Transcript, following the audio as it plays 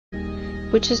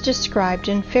which is described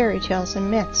in fairy tales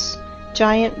and myths,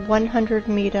 giant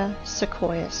 100-meter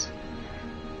sequoias.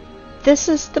 This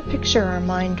is the picture our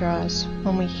mind draws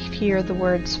when we hear the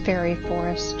words fairy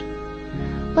forest.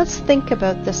 Let's think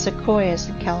about the sequoias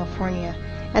in California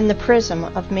and the prism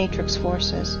of matrix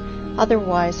forces,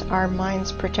 otherwise our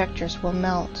mind's protectors will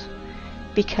melt,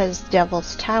 because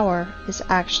Devil's Tower is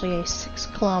actually a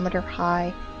 6-kilometer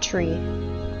high tree.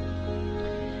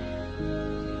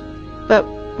 But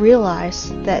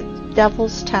realize that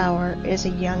Devil's Tower is a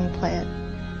young plant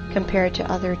compared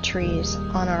to other trees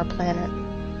on our planet.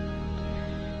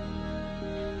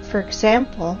 For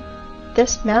example,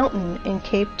 this mountain in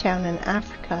Cape Town in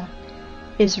Africa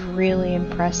is really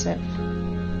impressive.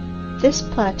 This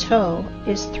plateau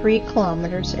is 3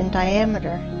 kilometers in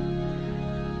diameter.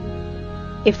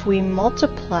 If we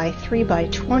multiply 3 by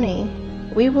 20,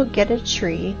 we will get a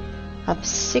tree of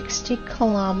 60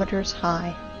 kilometers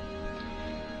high.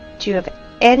 Do you have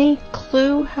any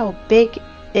clue how big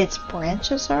its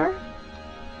branches are?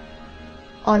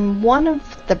 On one of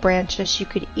the branches you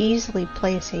could easily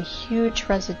place a huge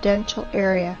residential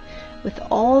area with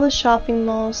all the shopping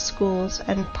malls, schools,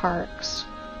 and parks.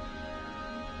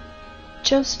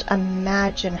 Just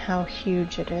imagine how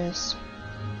huge it is.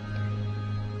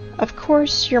 Of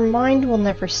course, your mind will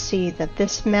never see that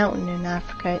this mountain in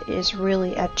Africa is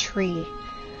really a tree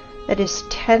that is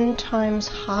 10 times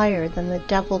higher than the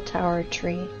Devil Tower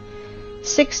tree,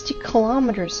 60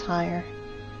 kilometers higher.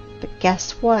 But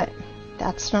guess what?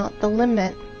 That's not the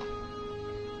limit.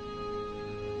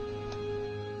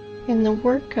 In the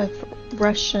work of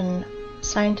Russian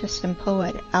scientist and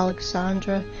poet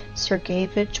Alexander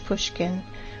Sergeyevich Pushkin,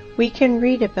 we can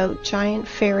read about giant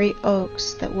fairy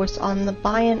oaks that was on the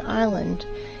Bayan Island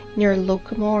near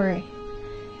Lokomori,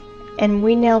 and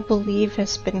we now believe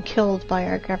has been killed by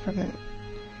our government.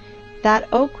 That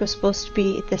oak was supposed to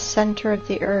be the center of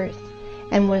the earth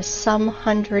and was some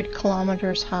 100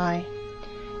 kilometers high.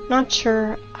 Not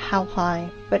sure how high,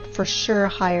 but for sure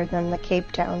higher than the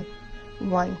Cape Town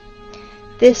one.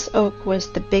 This oak was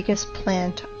the biggest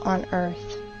plant on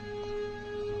earth.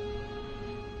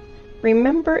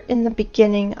 Remember in the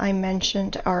beginning I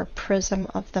mentioned our prism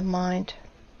of the mind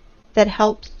that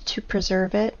helps to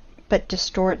preserve it but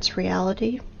distorts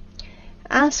reality?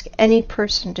 Ask any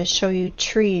person to show you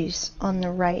trees on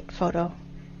the right photo,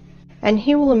 and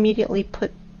he will immediately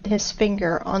put his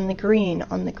finger on the green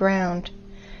on the ground.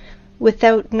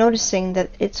 Without noticing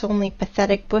that it's only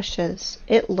pathetic bushes,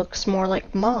 it looks more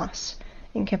like moss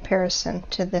in comparison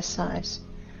to this size.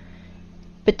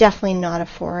 But definitely not a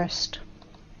forest.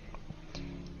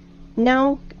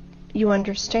 Now you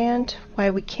understand why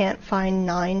we can't find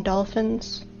 9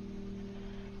 dolphins?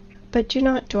 But do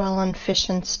not dwell on fish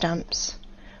and stumps.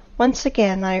 Once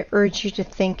again, I urge you to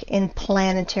think in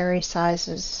planetary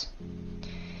sizes.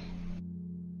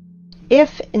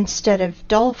 If instead of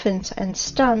dolphins and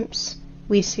stumps,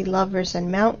 we see lovers and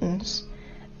mountains,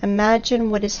 imagine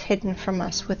what is hidden from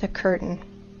us with a curtain.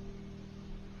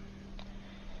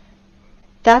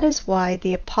 That is why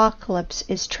the apocalypse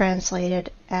is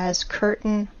translated as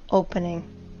curtain opening.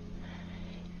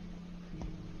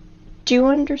 Do you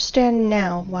understand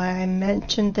now why I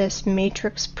mentioned this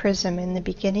matrix prism in the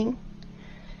beginning?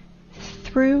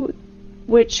 Through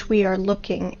which we are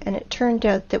looking, and it turned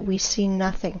out that we see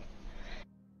nothing.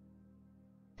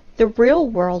 The real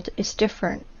world is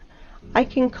different. I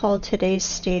can call today's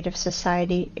state of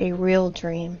society a real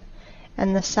dream,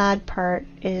 and the sad part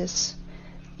is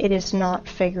it is not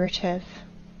figurative.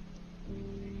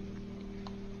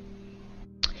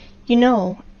 You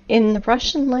know, in the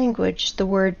Russian language, the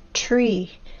word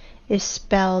tree is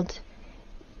spelled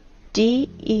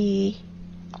D-E-R-E-V-O,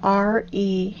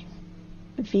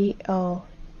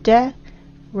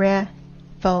 de-re-vo.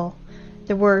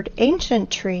 The word ancient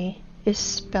tree is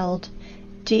spelled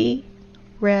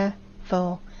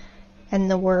D-re-vo,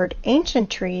 and the word ancient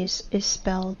trees is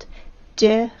spelled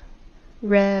de-re-nost.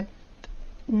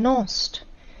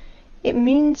 It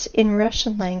means in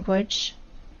Russian language,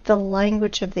 the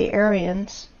language of the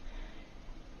Aryans,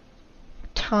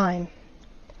 time,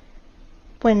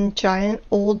 when giant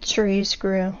old trees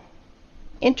grew.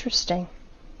 Interesting,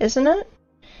 isn't it?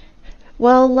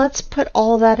 Well, let's put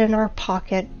all that in our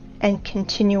pocket and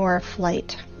continue our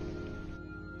flight.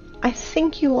 I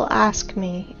think you will ask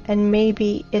me, and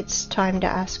maybe it's time to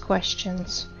ask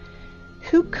questions.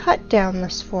 Who cut down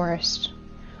this forest?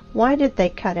 Why did they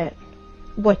cut it?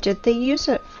 What did they use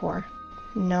it for?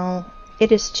 No,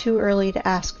 it is too early to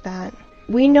ask that.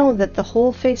 We know that the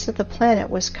whole face of the planet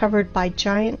was covered by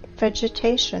giant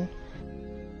vegetation.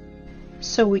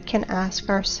 So we can ask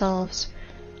ourselves,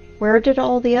 where did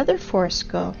all the other forests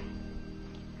go?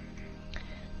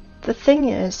 The thing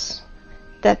is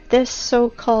that this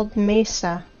so-called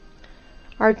mesa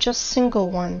are just single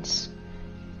ones,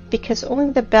 because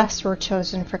only the best were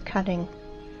chosen for cutting.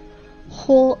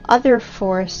 Whole other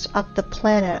forests of the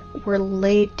planet were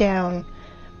laid down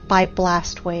by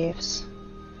blast waves.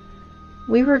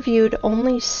 We reviewed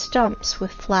only stumps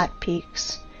with flat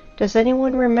peaks. Does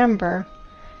anyone remember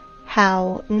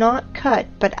how not cut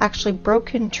but actually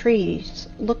broken trees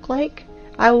look like?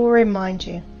 I will remind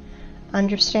you.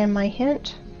 Understand my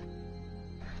hint?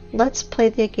 Let's play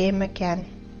the game again.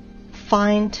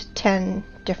 Find 10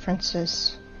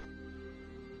 differences.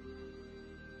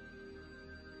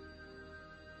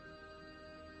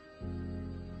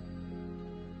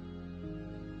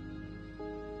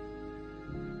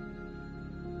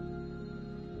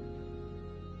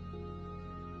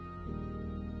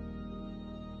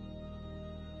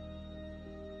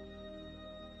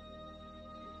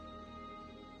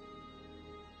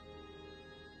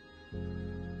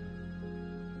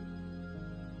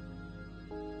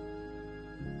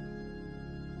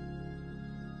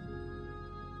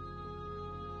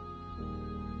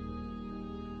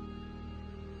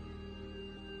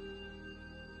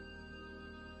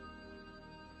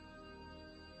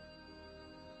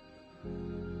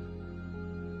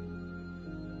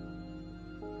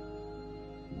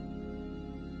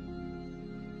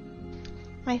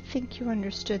 I think you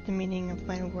understood the meaning of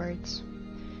my words.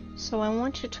 So I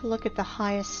want you to look at the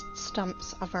highest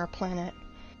stumps of our planet.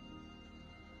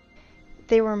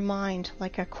 They were mined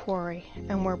like a quarry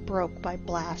and were broke by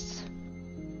blasts.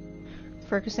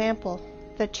 For example,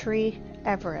 the tree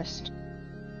Everest.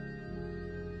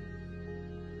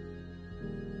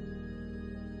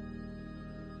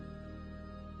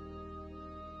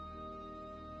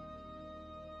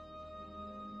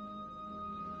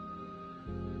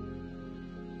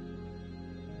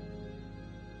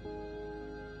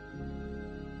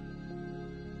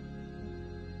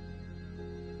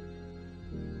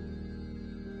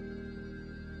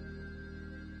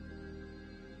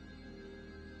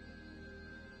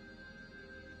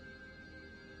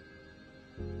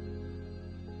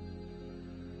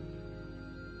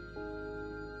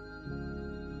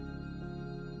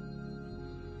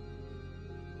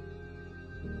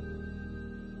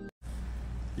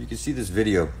 You can see this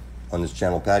video on this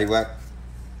channel, Phuck.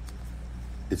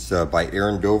 It's by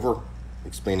Aaron Dover,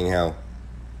 explaining how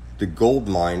the gold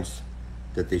mines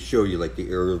that they show you, like the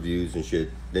aerial views and shit,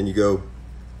 then you go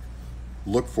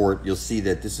look for it, you'll see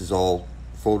that this is all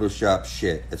Photoshop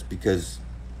shit. That's because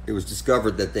it was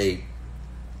discovered that they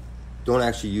don't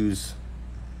actually use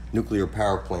nuclear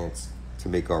power plants to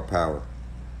make our power.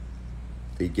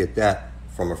 They get that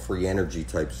from a free energy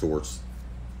type source,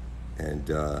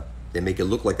 and they make it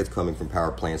look like it's coming from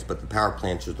power plants, but the power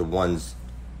plants are the ones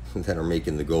that are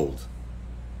making the gold.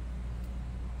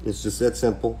 It's just that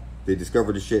simple. They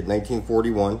discovered this shit in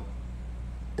 1941,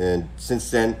 and since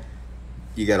then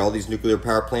you got all these nuclear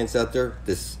power plants out there.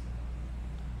 This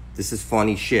is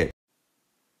funny shit.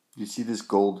 You see this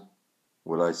gold?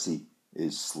 What I see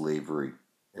is slavery.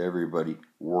 Everybody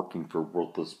working for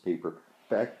worthless paper,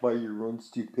 backed by your own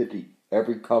stupidity.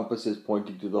 Every compass is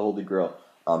pointing to the Holy Grail.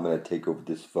 I'm gonna take over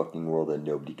this fucking world and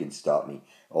nobody can stop me.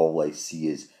 All I see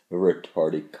is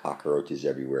retarded cockroaches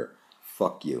everywhere.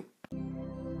 Fuck you.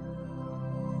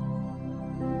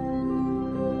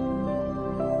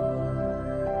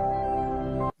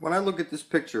 When I look at this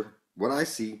picture, what I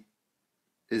see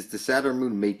is the Saturn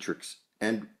moon matrix.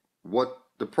 And what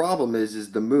the problem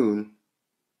is the moon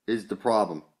is the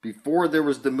problem. Before there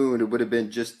was the moon, it would have been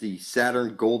just the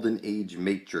Saturn Golden Age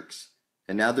matrix.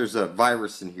 And now there's a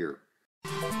virus in here.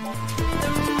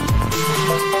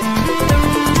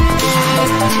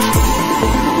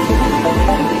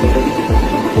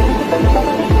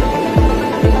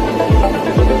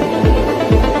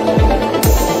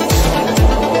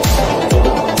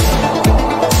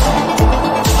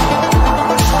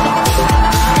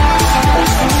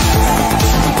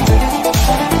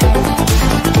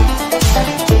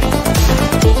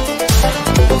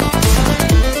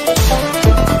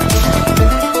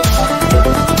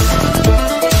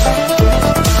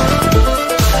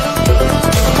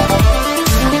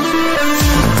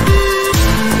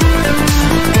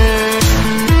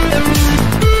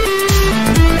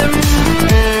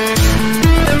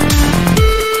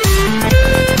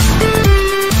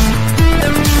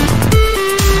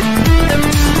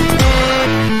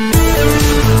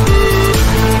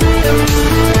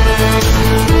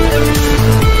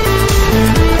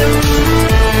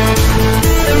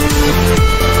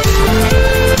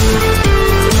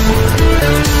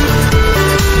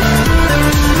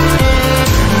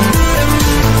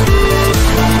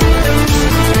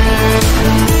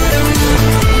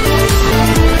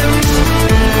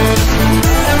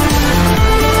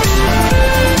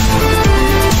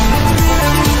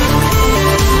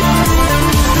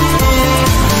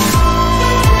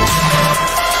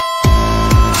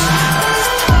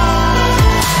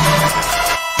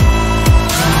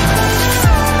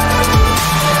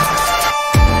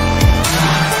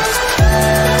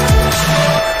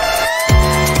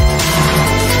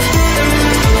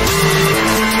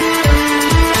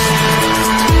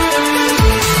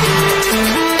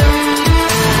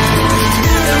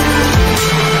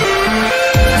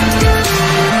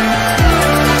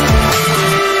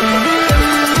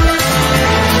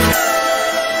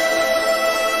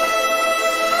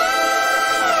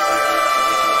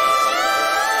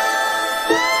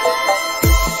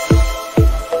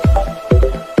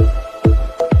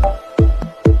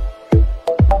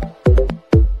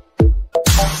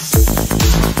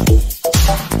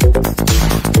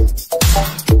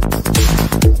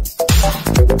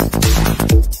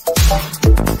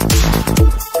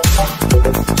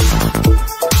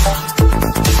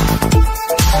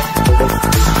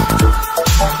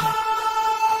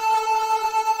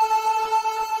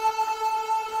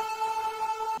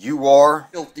 You are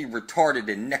filthy,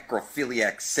 retarded, and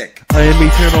necrophiliac sick. I am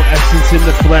eternal essence in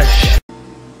the flesh.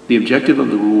 The objective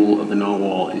of the rule of the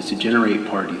Narwhal is to generate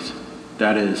parties,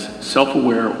 that is,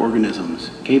 self-aware organisms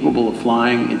capable of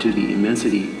flying into the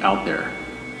immensity out there.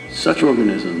 Such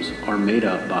organisms are made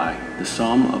up by the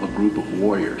sum of a group of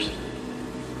warriors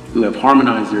who have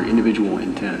harmonized their individual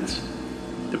intents.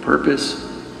 The purpose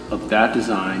of that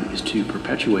design is to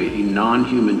perpetuate a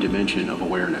non-human dimension of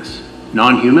awareness.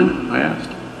 Non-human, I asked?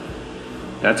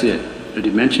 That's it, a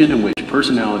dimension in which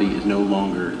personality is no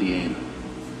longer the aim.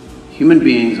 Human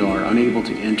beings are unable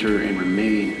to enter and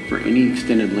remain for any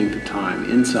extended length of time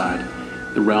inside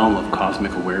the realm of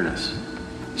cosmic awareness,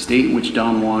 a state which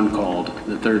Don Juan called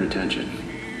the third attention.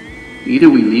 Either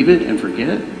we leave it and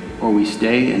forget, or we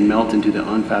stay and melt into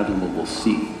the unfathomable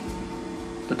sea.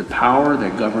 But the power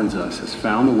that governs us has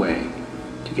found a way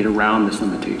to get around this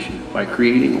limitation by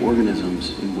creating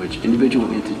organisms in which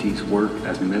individual entities work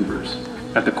as members.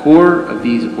 At the core of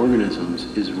these organisms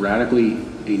is radically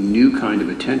a new kind of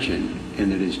attention,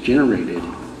 and it is generated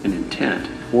an intent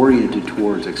oriented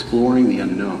towards exploring the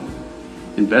unknown,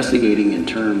 investigating in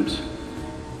terms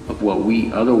of what we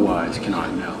otherwise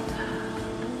cannot know.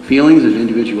 Feelings of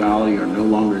individuality are no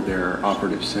longer their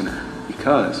operative center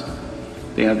because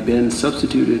they have been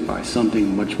substituted by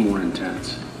something much more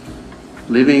intense.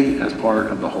 Living as part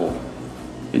of the whole,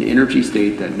 an energy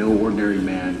state that no ordinary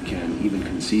man can even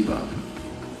conceive of.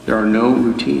 There are no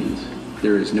routines,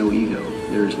 there is no ego,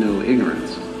 there is no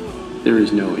ignorance, there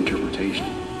is no interpretation.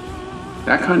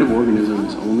 That kind of organism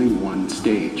is only one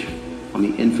stage on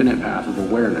the infinite path of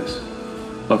awareness,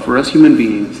 but for us human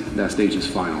beings, that stage is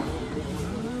final.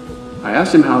 I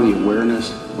asked him how the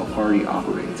awareness of a party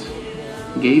operates.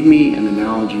 He gave me an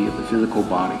analogy of the physical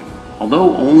body.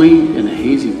 Although only in a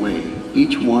hazy way,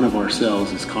 each one of our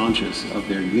cells is conscious of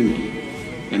their unity,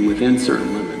 and within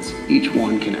certain limits, each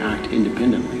one can act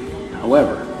independently.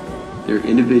 However, their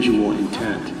individual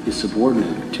intent is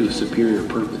subordinate to a superior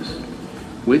purpose,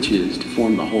 which is to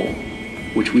form the whole,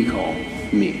 which we call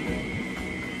me.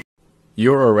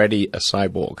 You're already a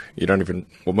cyborg. You don't even,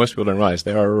 well, most people don't realize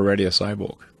they are already a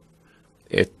cyborg.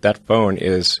 That phone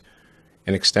is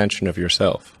an extension of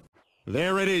yourself.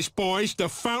 There it is, boys, the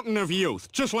fountain of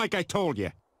youth, just like I told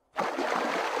you.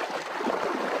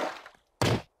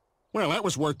 Well, that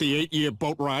was worth the 8-year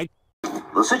boat ride.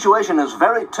 The situation is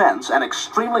very tense and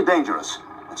extremely dangerous.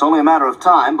 It's only a matter of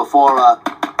time before,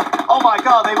 Oh my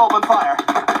God, they've opened fire!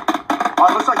 Oh,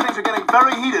 it looks like things are getting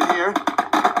very heated here.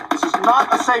 This is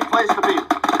not a safe place to be.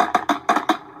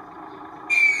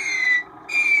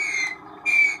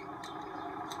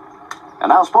 And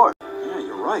now sport. Yeah,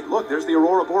 you're right. Look, there's the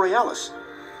Aurora Borealis.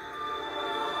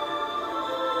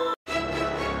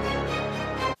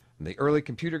 The early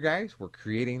computer guys were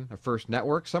creating the first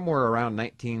network somewhere around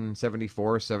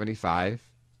 1974-75.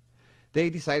 They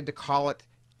decided to call it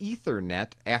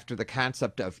Ethernet after the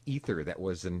concept of ether that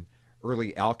was in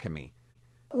early alchemy.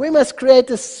 We must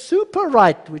create a super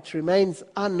right which remains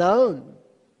unknown.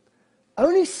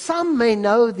 Only some may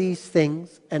know these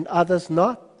things and others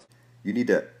not. You need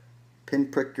to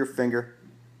pinprick your finger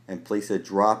and place a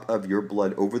drop of your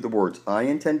blood over the words, "I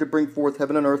intend to bring forth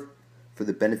heaven and earth for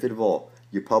the benefit of all."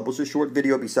 You publish a short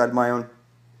video beside my own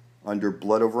under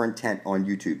Blood Over Intent on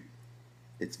YouTube.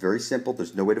 It's very simple.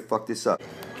 There's no way to fuck this up.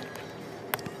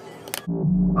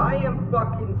 I am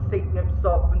fucking Satan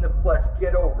himself in the flesh.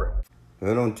 Get over it.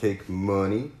 I don't take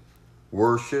money,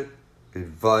 worship,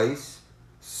 advice,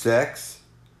 sex.